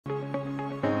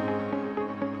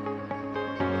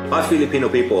My Filipino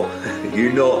people,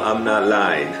 you know I'm not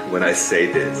lying when I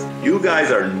say this. You guys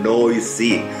are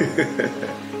noisy.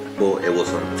 Well, it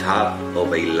was on top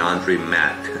of a laundry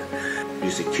mat. Your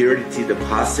security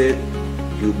deposit,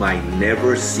 you might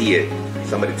never see it.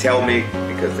 Somebody tell me,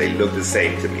 because they look the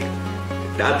same to me.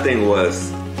 That thing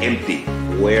was empty,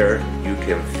 where you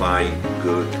can find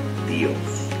good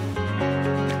deals.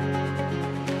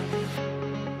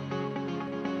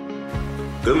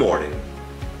 Good morning.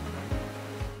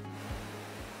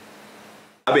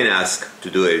 I've been asked to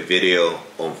do a video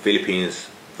on Philippines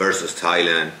versus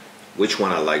Thailand, which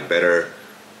one I like better,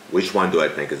 which one do I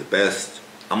think is the best.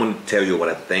 I'm going to tell you what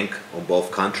I think on both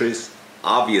countries.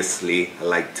 Obviously, I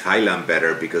like Thailand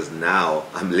better because now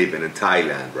I'm living in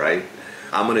Thailand, right?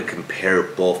 I'm going to compare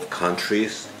both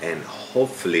countries, and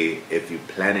hopefully if you're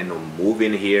planning on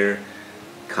moving here,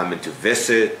 coming to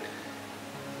visit,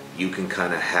 you can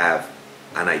kind of have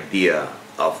an idea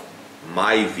of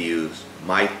my views,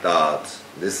 my thoughts.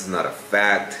 This is not a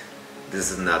fact.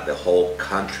 This is not the whole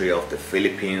country of the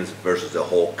Philippines versus the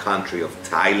whole country of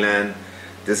Thailand.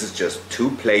 This is just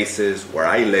two places where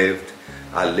I lived.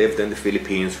 I lived in the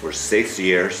Philippines for 6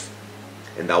 years,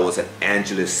 and that was in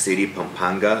Angeles City,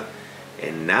 Pampanga.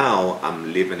 And now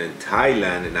I'm living in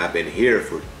Thailand, and I've been here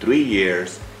for 3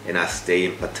 years, and I stay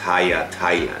in Pattaya,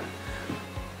 Thailand.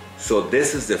 So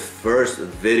this is the first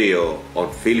video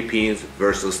on Philippines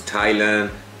versus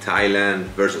Thailand, Thailand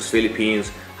versus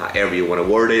Philippines, however you want to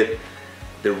word it.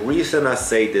 The reason I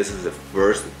say this is the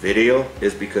first video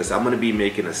is because I'm going to be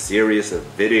making a series of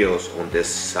videos on this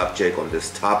subject, on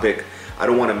this topic. I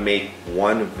don't want to make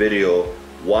one video,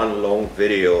 one long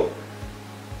video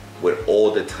with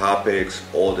all the topics,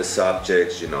 all the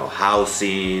subjects, you know,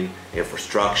 housing,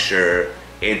 infrastructure,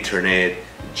 internet,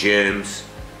 gyms,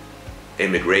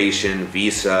 immigration,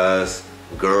 visas,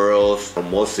 girls.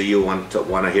 Most of you want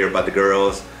to hear about the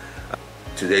girls.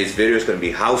 Today's video is going to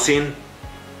be housing.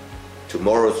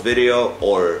 Tomorrow's video,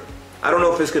 or I don't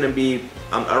know if it's going to be,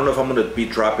 I don't know if I'm going to be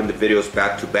dropping the videos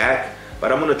back to back,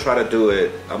 but I'm going to try to do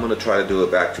it. I'm going to try to do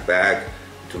it back to back.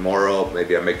 Tomorrow,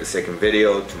 maybe I make the second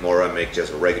video. Tomorrow I make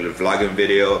just a regular vlogging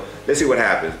video. Let's see what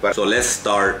happens. But so let's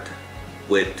start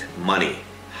with money.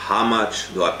 How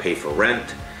much do I pay for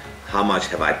rent? How much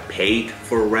have I paid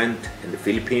for rent in the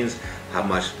Philippines? How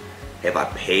much have I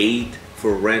paid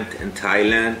for rent in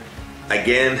Thailand?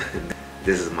 Again,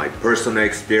 this is my personal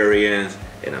experience,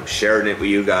 and I'm sharing it with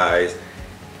you guys,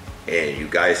 and you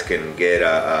guys can get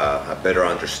a better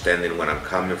understanding where I'm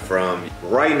coming from.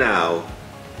 Right now,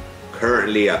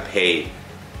 currently I pay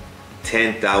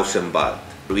 10,000 baht,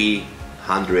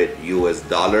 300 US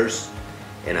dollars,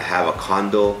 and I have a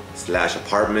condo slash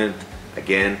apartment.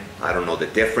 Again, I don't know the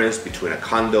difference between a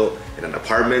condo and an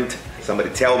apartment. Somebody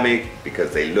tell me,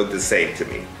 because they look the same to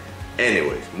me.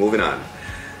 Anyways, moving on.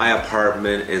 My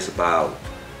apartment is about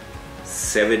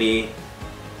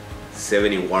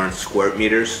 71 square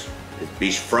meters. It's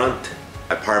beachfront.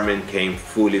 Apartment came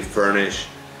fully furnished.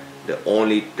 The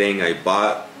only thing I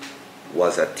bought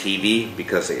was a TV,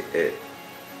 because it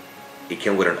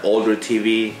came with an older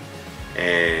TV,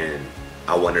 and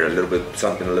I wanted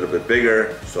something a little bit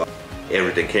bigger, so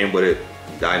everything came with it.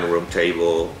 Dining room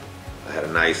table. I had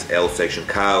a nice L-section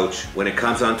couch. When it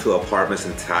comes down to apartments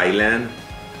in Thailand,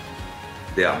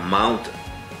 the amount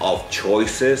of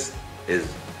choices is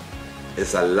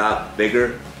a lot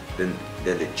bigger than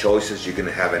the choices you're gonna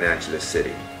have in Angeles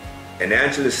City. In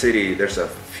Angeles City, there's a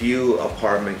few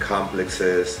apartment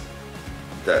complexes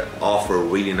that offer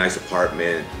really nice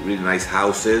apartment, really nice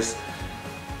houses,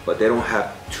 but they don't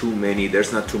have too many.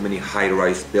 There's not too many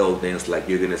high-rise buildings like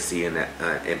you're gonna see in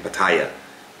Pattaya.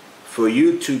 For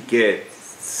you to get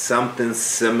something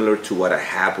similar to what I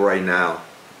have right now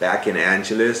back in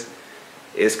Angeles,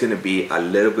 it's gonna be a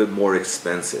little bit more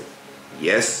expensive.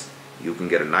 Yes, you can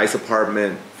get a nice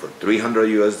apartment for 300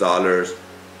 US dollars,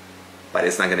 but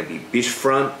it's not gonna be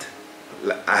beachfront.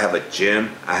 I have a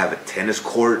gym, I have a tennis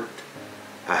court,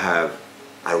 I have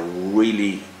a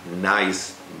really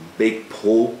nice big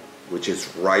pool, which is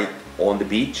right on the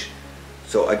beach.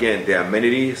 So again, the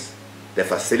amenities, the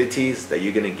facilities that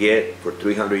you're gonna get for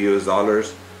 300 US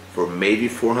dollars, for maybe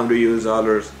 400 US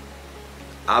dollars,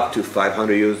 up to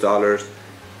 500 US dollars,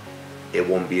 it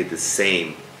won't be the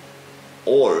same.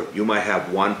 Or you might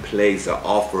have one place that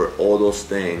offer all those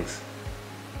things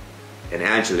in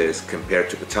Angeles compared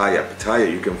to Pattaya.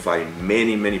 Pattaya, you can find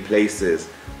many places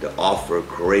that offer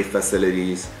great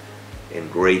facilities and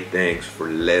great things for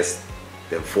less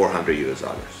than 400 US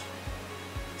dollars.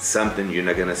 Something you're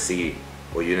not gonna see,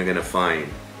 or you're not gonna find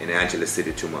in Angeles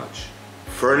City too much.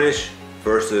 Furnished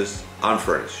versus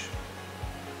unfurnished.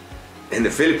 in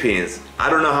the Philippines, I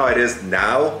don't know how it is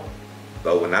now,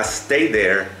 but when I stayed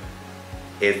there,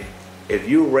 if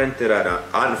you rented at an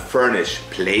unfurnished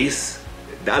place,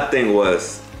 that thing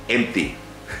was empty.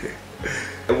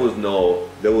 There was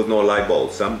no light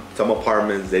bulbs. Some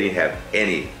apartments, they didn't have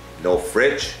any, no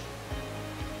fridge,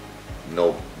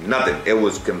 no nothing. It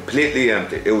was completely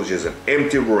empty. It was just an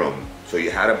empty room. So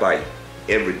you had to buy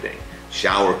everything.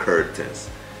 Shower curtains,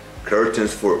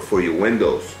 curtains for your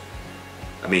windows.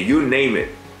 I mean, you name it,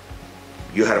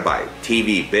 you had to buy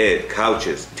TV, bed,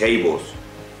 couches, tables.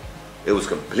 It was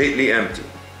completely empty.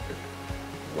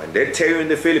 When they tell you in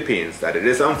the Philippines that it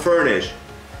is unfurnished,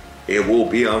 it will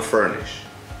be unfurnished.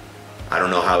 I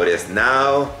don't know how it is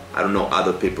now. I don't know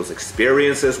other people's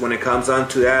experiences when it comes on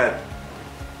to that.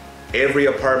 Every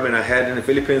apartment I had in the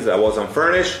Philippines that was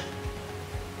unfurnished,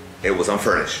 it was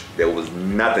unfurnished. There was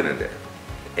nothing in there.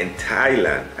 In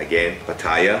Thailand, again,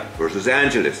 Pattaya versus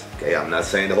Angeles. Okay, I'm not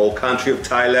saying the whole country of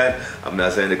Thailand. I'm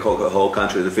not saying the whole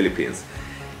country of the Philippines.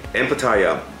 In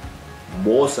Pattaya,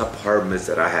 most apartments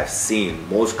that I have seen,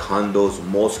 most condos,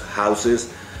 most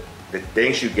houses, the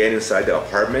things you get inside the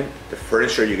apartment, the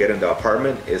furniture you get in the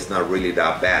apartment is not really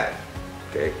that bad.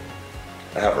 Okay,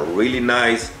 I have a really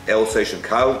nice L-section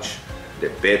couch. The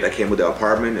bed that came with the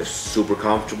apartment is super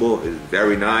comfortable. It's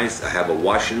very nice. I have a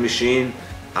washing machine.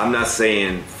 I'm not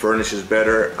saying furnish is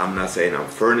better. I'm not saying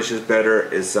unfurnished is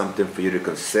better. It's something for you to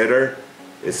consider.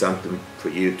 It's something for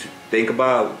you to think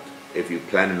about. If you're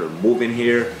planning on moving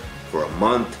here for a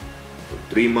month, for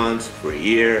 3 months, for a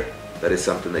year, that is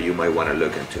something that you might want to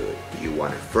look into. Do you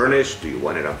want it furnished? Do you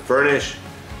want it unfurnished?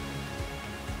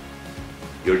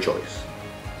 Your choice.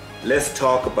 Let's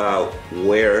talk about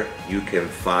where you can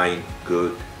find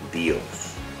good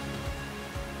deals.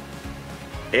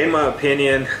 In my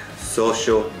opinion,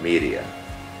 social media,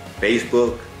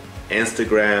 Facebook,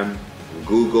 Instagram,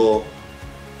 Google.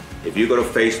 If you go to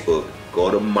Facebook, go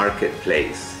to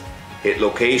Marketplace, hit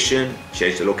location,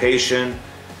 change the location,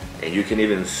 and you can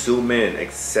even zoom in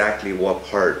exactly what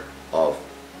part of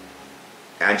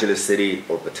Angeles City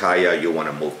or Pattaya you want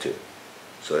to move to.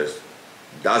 So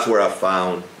that's where I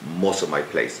found most of my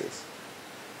places.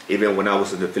 Even when I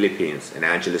was in the Philippines, in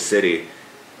Angeles City,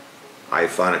 I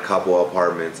found a couple of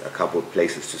apartments, a couple of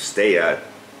places to stay at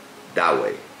that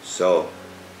way. So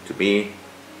to me,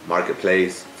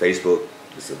 Marketplace, Facebook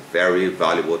is a very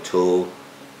valuable tool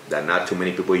that not too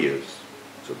many people use.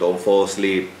 So don't fall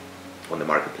asleep on the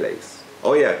Marketplace.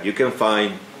 Oh yeah, you can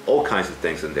find all kinds of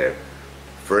things in there.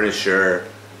 Furniture,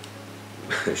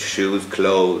 shoes,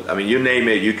 clothes, I mean, you name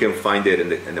it, you can find it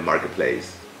in the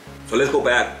Marketplace. So let's go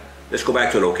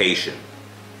back to location.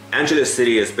 Angeles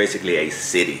City is basically a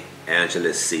city.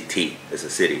 Angeles City is a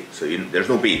city, so there's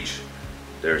no beach.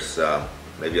 There's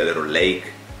maybe a little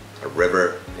lake, a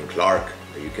river in Clark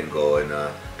that you can go in.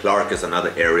 Clark is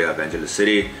another area of Angeles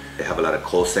City. They have a lot of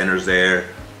call centers there.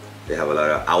 They have a lot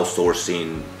of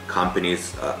outsourcing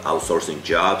companies, outsourcing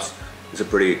jobs. It's a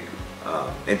pretty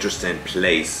interesting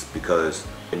place because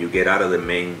when you get out of the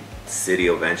main city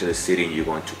of Angeles City and you're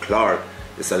going to Clark,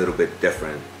 it's a little bit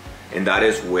different. And that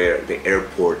is where the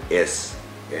airport is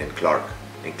in Clark.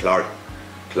 And Clark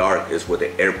is where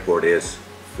the airport is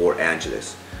for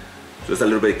Angeles. So it's a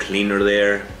little bit cleaner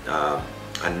there. I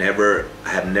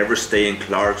have never stayed in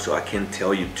Clark, so I can't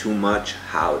tell you too much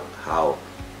how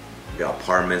the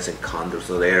apartments and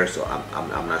condos are there. So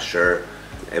I'm not sure.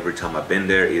 Every time I've been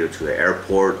there, either to the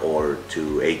airport or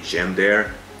to a gym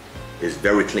there, it's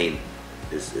very clean.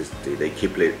 They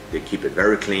keep it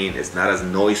very clean. It's not as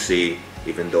noisy.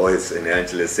 Even though it's in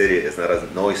Angeles City, it's not as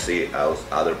noisy as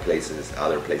other places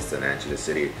in Angeles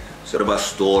City. So about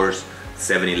stores,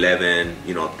 7-Eleven,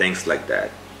 you know, things like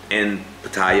that. In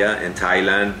Pattaya, in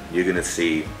Thailand, you're gonna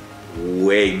see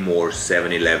way more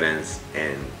 7-Elevens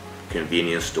and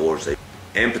convenience stores.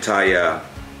 In Pattaya,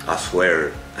 I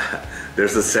swear,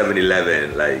 there's a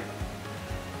 7-Eleven like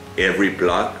every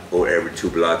block or every 2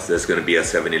 blocks. There's gonna be a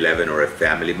 7-Eleven or a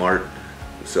Family Mart.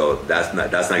 So that's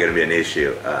not going to be an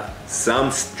issue. Some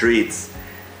streets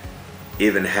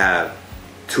even have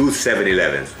 2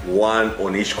 7-Elevens, one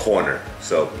on each corner.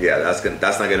 So yeah, that's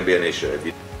not going to be an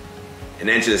issue. In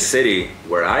Angeles City,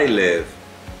 where I live,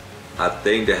 I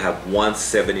think they have 1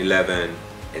 7-Eleven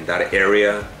in that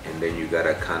area, and then you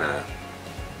gotta kind of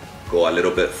go a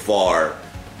little bit far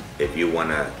if you want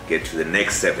to get to the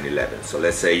next 7-Eleven. So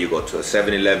let's say you go to a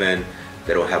 7-Eleven,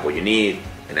 they don't have what you need.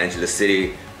 In Angeles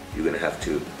City, you're gonna have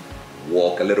to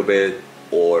walk a little bit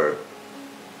or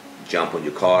jump on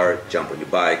your car, jump on your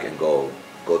bike and go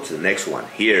to the next one.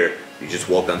 Here, you just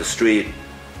walk down the street,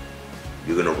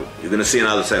 you're gonna see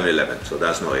another 7-Eleven, so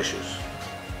that's no issues.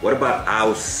 What about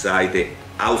outside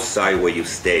where you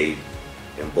stay?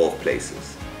 in both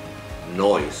places.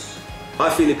 Noise. My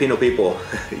Filipino people,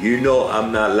 you know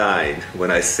I'm not lying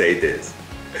when I say this.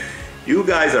 You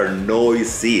guys are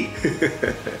noisy.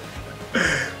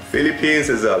 Philippines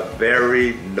is a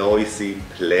very noisy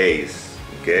place,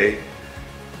 okay?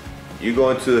 You go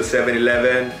into the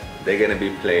 7-Eleven, they're gonna be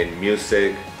playing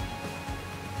music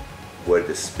where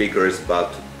the speaker is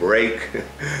about to break.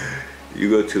 You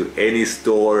go to any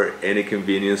store, any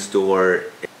convenience store,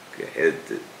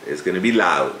 it's gonna be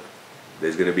loud.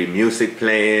 There's gonna be music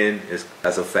playing,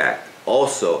 that's a fact.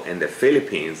 Also, in the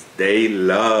Philippines, they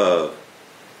love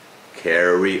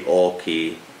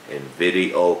karaoke and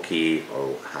videoke,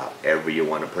 or however you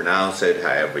want to pronounce it,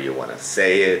 however you want to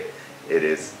say it. It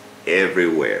is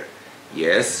everywhere.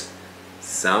 Yes,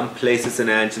 some places in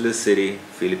Angeles City,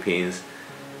 Philippines,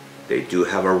 they do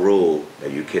have a rule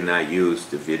that you cannot use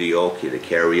the videoke, the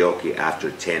karaoke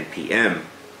after 10 p.m.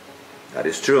 That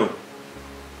is true.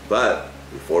 But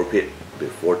before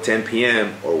 10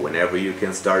 p.m. or whenever you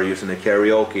can start using the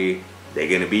karaoke, they're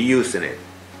going to be using it.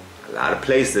 A lot of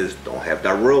places don't have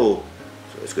that rule.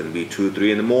 So it's going to be 2,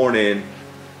 3 in the morning,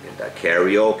 and that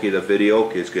karaoke, the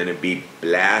videoke is going to be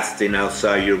blasting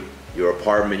outside your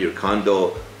apartment, your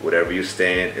condo, whatever you're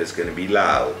staying. It's going to be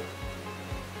loud.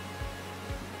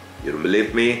 You don't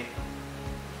believe me?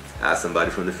 Ask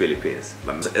somebody from the Philippines.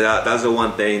 That's the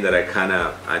one thing that I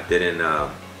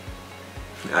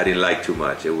didn't like too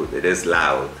much. It is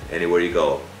loud anywhere you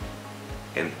go.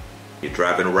 And you're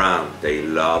driving around, they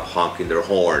love honking their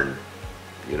horn.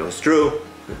 You know, it's true.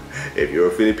 If you're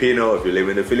a Filipino, if you live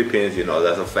in the Philippines, you know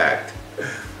that's a fact.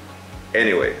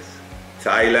 Anyways,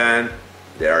 Thailand,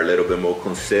 they are a little bit more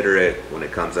considerate when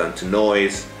it comes down to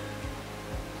noise.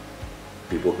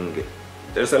 People can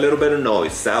there's a little bit of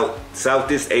noise.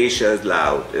 Southeast Asia is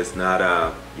loud. It's not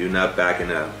you're not back in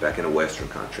a Western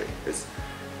country. It's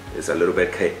a little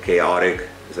bit chaotic.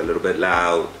 It's a little bit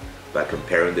loud. But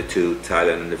comparing the two,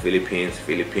 Thailand and the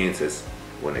Philippines is,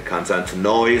 when it comes down to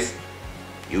noise,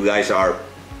 you guys are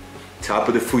top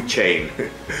of the food chain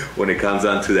when it comes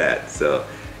down to that. So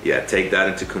yeah, take that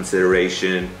into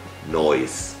consideration.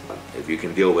 Noise. If you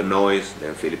can deal with noise,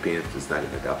 then Philippines is not,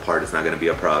 that part is not going to be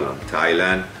a problem.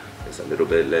 Thailand is a little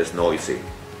bit less noisy,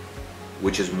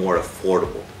 which is more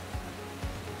affordable.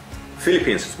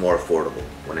 Philippines is more affordable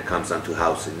when it comes down to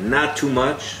housing. Not too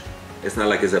much. It's not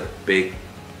like it's a big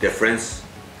difference.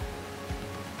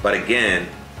 But again,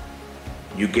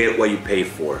 you get what you pay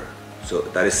for. So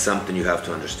that is something you have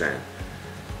to understand.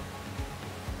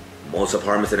 Most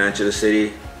apartments in Angeles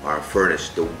City are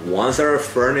furnished. The ones that are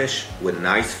furnished with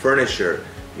nice furniture,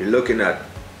 you're looking at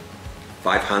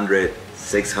 $500,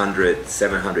 $600,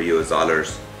 $700 US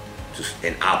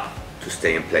and up to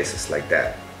stay in places like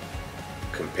that.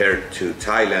 Compared to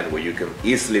Thailand, where you can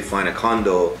easily find a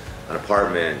condo, an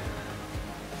apartment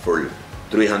for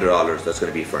 $300 that's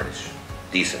going to be furnished,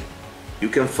 decent. You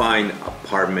can find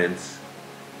apartments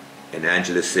in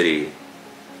Angeles City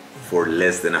for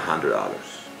less than $100.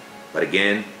 But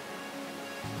again,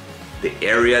 the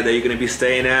area that you're going to be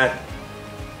staying at,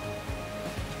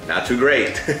 not too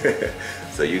great.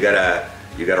 So you gotta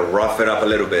rough it up a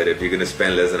little bit if you're going to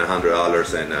spend less than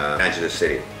 $100 in Angeles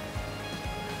City.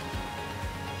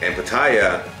 In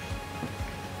Pattaya,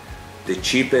 the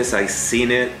cheapest I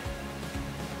seen it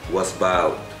was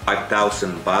about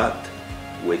 5,000 baht,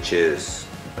 which is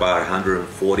about $140,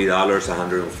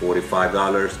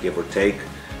 $145, give or take.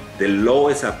 The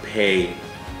lowest I paid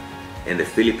in the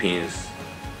Philippines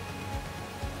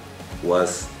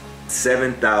was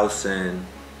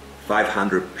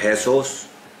 7,500 pesos.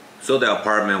 So the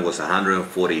apartment was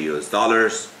 $140 US.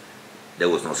 There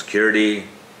was no security,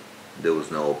 there was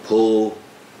no pool,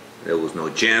 there was no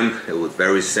gym. It was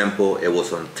very simple. It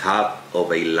was on top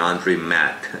of a laundry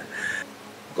mat.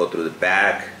 Go through the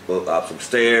back, go up some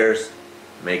stairs,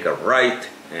 make a right,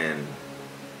 and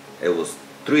it was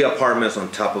 3 apartments on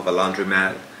top of a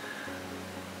laundromat.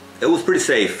 It was pretty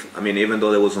safe. I mean, even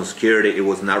though there was no security, it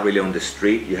was not really on the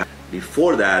street.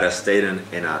 Before that, I stayed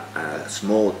in a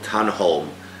small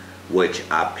townhome, which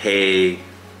I paid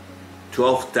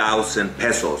 12,000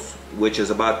 pesos, which is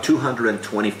about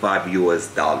 $225 US.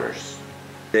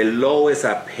 The lowest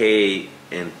I paid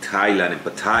in Thailand, in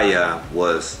Pattaya,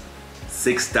 was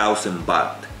 6,000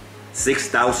 baht.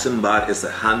 6,000 baht is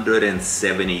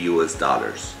 $170 US.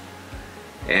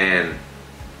 And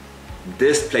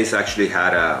this place actually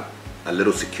had a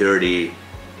little security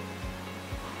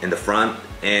in the front,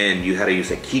 and you had to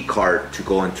use a key card to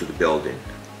go into the building.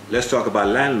 Let's talk about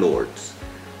landlords.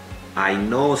 I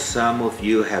know some of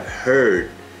you have heard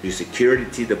your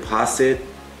security deposit,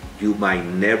 you might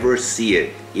never see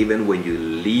it, even when you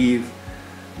leave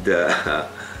the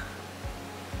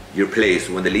your place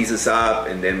when the lease is up,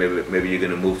 and then maybe you're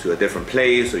gonna move to a different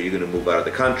place, or you're gonna move out of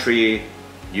the country.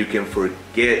 You can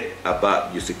forget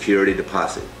about your security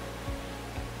deposit.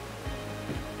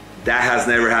 That has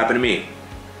never happened to me.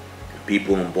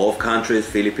 People in both countries,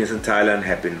 Philippines and Thailand,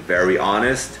 have been very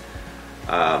honest.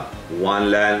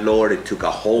 One landlord, it took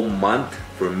a whole month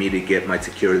for me to get my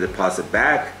security deposit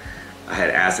back. I had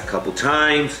asked a couple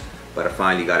times, but I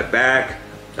finally got it back.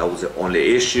 That was the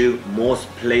only issue. Most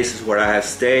places where I have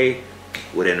stayed,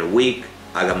 within a week,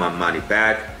 I got my money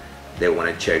back. They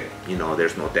want to check, you know,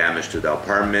 there's no damage to the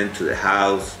apartment, to the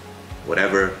house,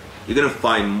 whatever. You're gonna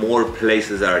find more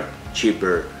places that are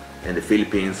cheaper in the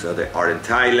Philippines than they are in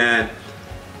Thailand.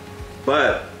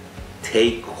 But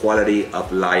take quality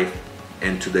of life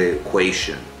into the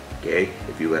equation, okay?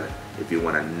 If you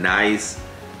want a nice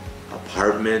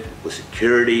apartment with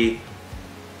security,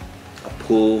 a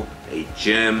pool, a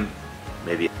gym,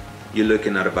 maybe you're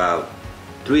looking at about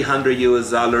 $300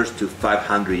 US to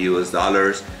 $500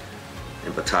 US.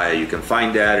 In Pattaya, you can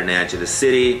find that. In Angeles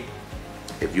City,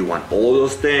 if you want all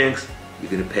those things,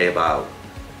 you're gonna pay about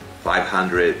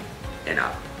 500 and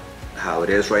up. How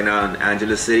it is right now in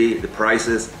Angeles City, the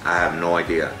prices, I have no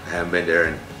idea. I haven't been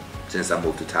there since I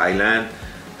moved to Thailand.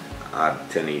 I'm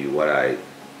telling you what I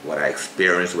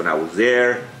experienced when I was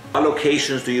there. What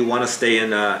locations do you want to stay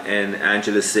in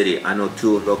Angeles City? I know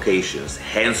two locations.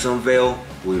 Hansonville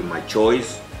will be my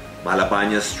choice.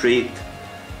 Malabanya Street.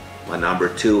 My number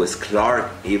two is Clark.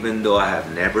 Even though I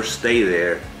have never stayed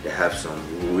there, they have some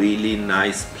really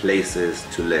nice places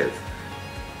to live.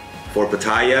 For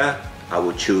Pattaya, I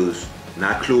would choose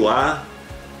Naklua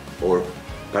or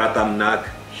Pratamnak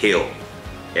Hill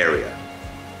area,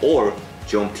 or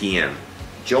Jomtien.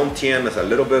 Jomtien is a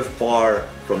little bit far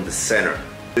from the center.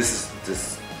 This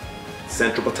is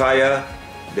central Pattaya,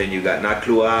 then you got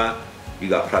Naklua, you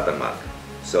got Pratamnak.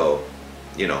 So,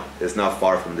 you know, it's not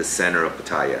far from the center of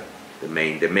Pattaya, the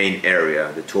main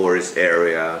area, the tourist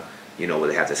area, you know, where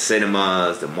they have the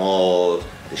cinemas, the malls,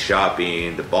 the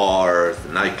shopping, the bars, the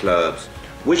nightclubs.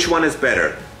 Which one is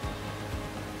better?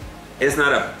 It's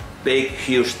not a big,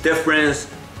 huge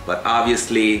difference, but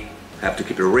obviously, I have to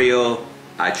keep it real.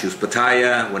 I choose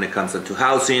Pattaya when it comes to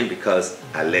housing because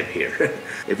I live here.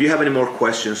 If you have any more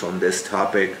questions on this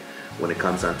topic when it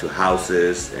comes down to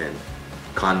houses and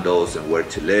condos and where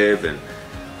to live and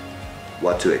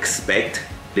what to expect,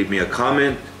 leave me a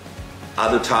comment.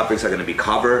 Other topics are going to be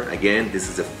covered. Again, this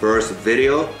is the first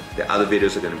video. The other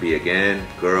videos are going to be, again,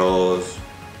 girls,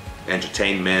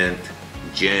 entertainment,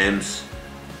 gyms,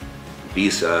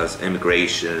 visas,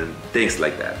 immigration, things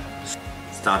like that.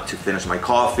 It's time to finish my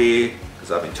coffee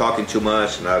because I've been talking too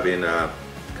much and I've been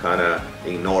kind of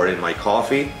ignoring my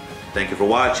coffee. Thank you for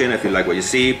watching. If you like what you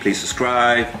see, please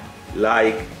subscribe,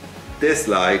 like,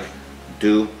 dislike,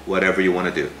 do whatever you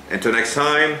want to do. Until next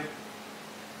time,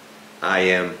 I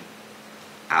am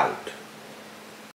out.